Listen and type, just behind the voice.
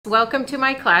Welcome to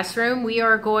my classroom. We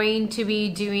are going to be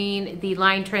doing the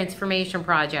line transformation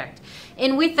project.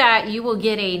 And with that, you will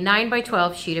get a 9 by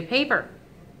 12 sheet of paper,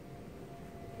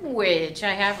 which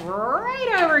I have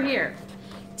right over here.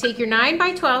 Take your 9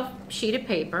 by 12 sheet of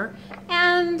paper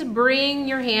and bring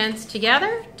your hands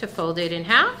together to fold it in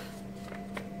half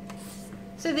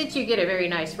so that you get a very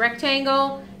nice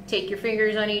rectangle. Take your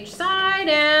fingers on each side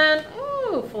and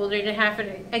fold it in half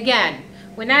again.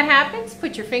 When that happens,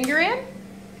 put your finger in.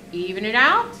 Even it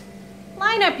out,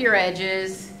 line up your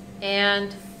edges,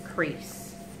 and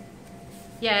crease.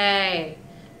 Yay!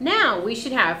 Now we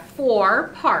should have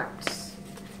 4 parts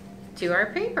to our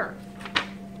paper.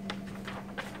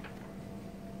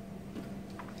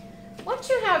 Once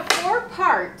you have 4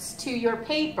 parts to your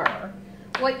paper,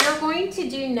 what you're going to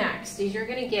do next is you're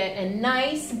going to get a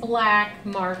nice black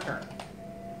marker.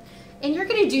 And you're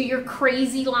going to do your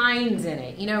crazy lines in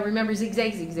it. You know, remember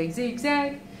zigzag, zigzag,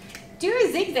 zigzag? Do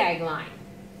a zigzag line.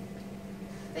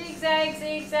 Zigzag,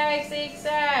 zigzag,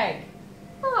 zigzag.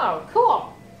 Oh,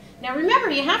 cool. Now remember,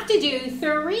 you have to do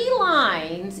 3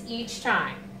 lines each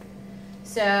time.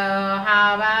 So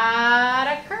how about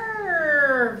a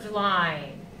curved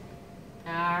line?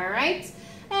 All right.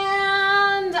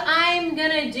 And I'm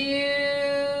gonna do,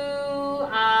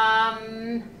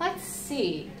 let's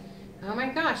see. Oh my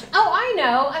gosh. Oh, I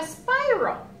know, a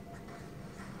spiral.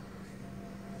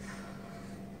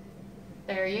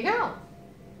 There you go.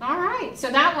 All right,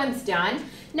 so that one's done.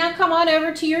 Now come on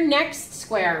over to your next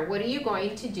square. What are you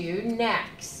going to do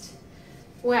next?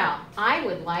 Well, I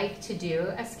would like to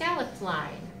do a scalloped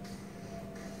line.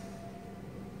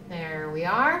 There we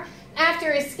are.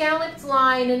 After a scalloped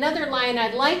line, another line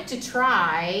I'd like to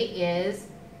try is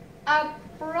a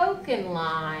broken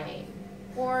line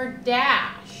or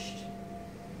dashed.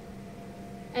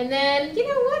 And then, you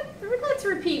know what? Let's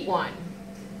repeat one.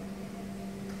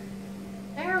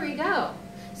 There we go.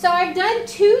 So I've done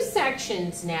 2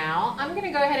 sections now. I'm going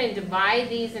to go ahead and divide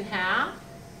these in half.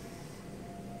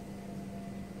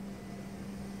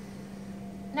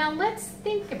 Now let's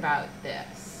think about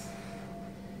this.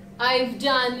 I've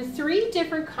done 3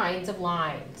 different kinds of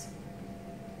lines.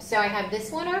 So I have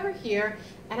this one over here,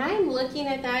 and I'm looking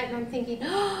at that and I'm thinking,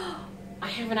 oh, I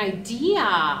have an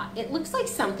idea. It looks like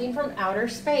something from outer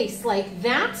space. Like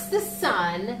that's the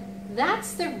sun,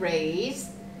 that's the rays,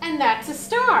 and that's a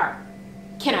star.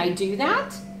 Can I do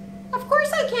that? Of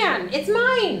course I can. It's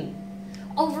mine.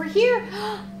 Over here,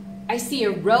 I see a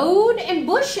road and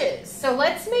bushes. So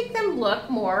let's make them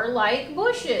look more like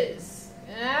bushes.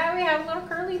 We have a little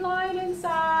curly line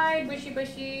inside. Bushy,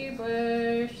 bushy,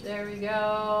 bush. There we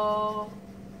go.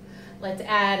 Let's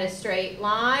add a straight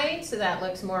line so that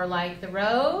looks more like the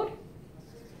road.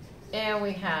 And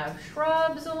we have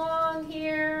shrubs along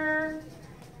here.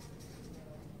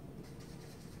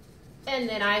 And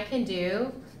then I can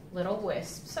do little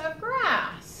wisps of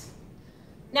grass.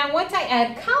 Now once I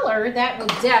add color, that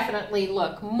will definitely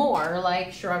look more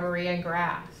like shrubbery and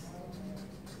grass.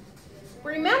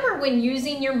 Remember, when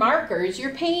using your markers,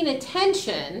 you're paying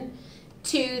attention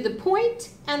to the point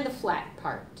and the flat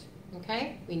part,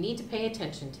 okay? We need to pay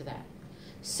attention to that.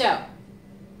 So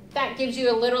that gives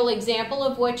you a little example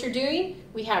of what you're doing.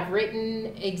 We have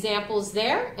written examples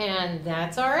there, and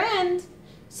that's our end.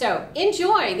 So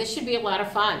enjoy. This should be a lot of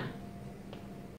fun.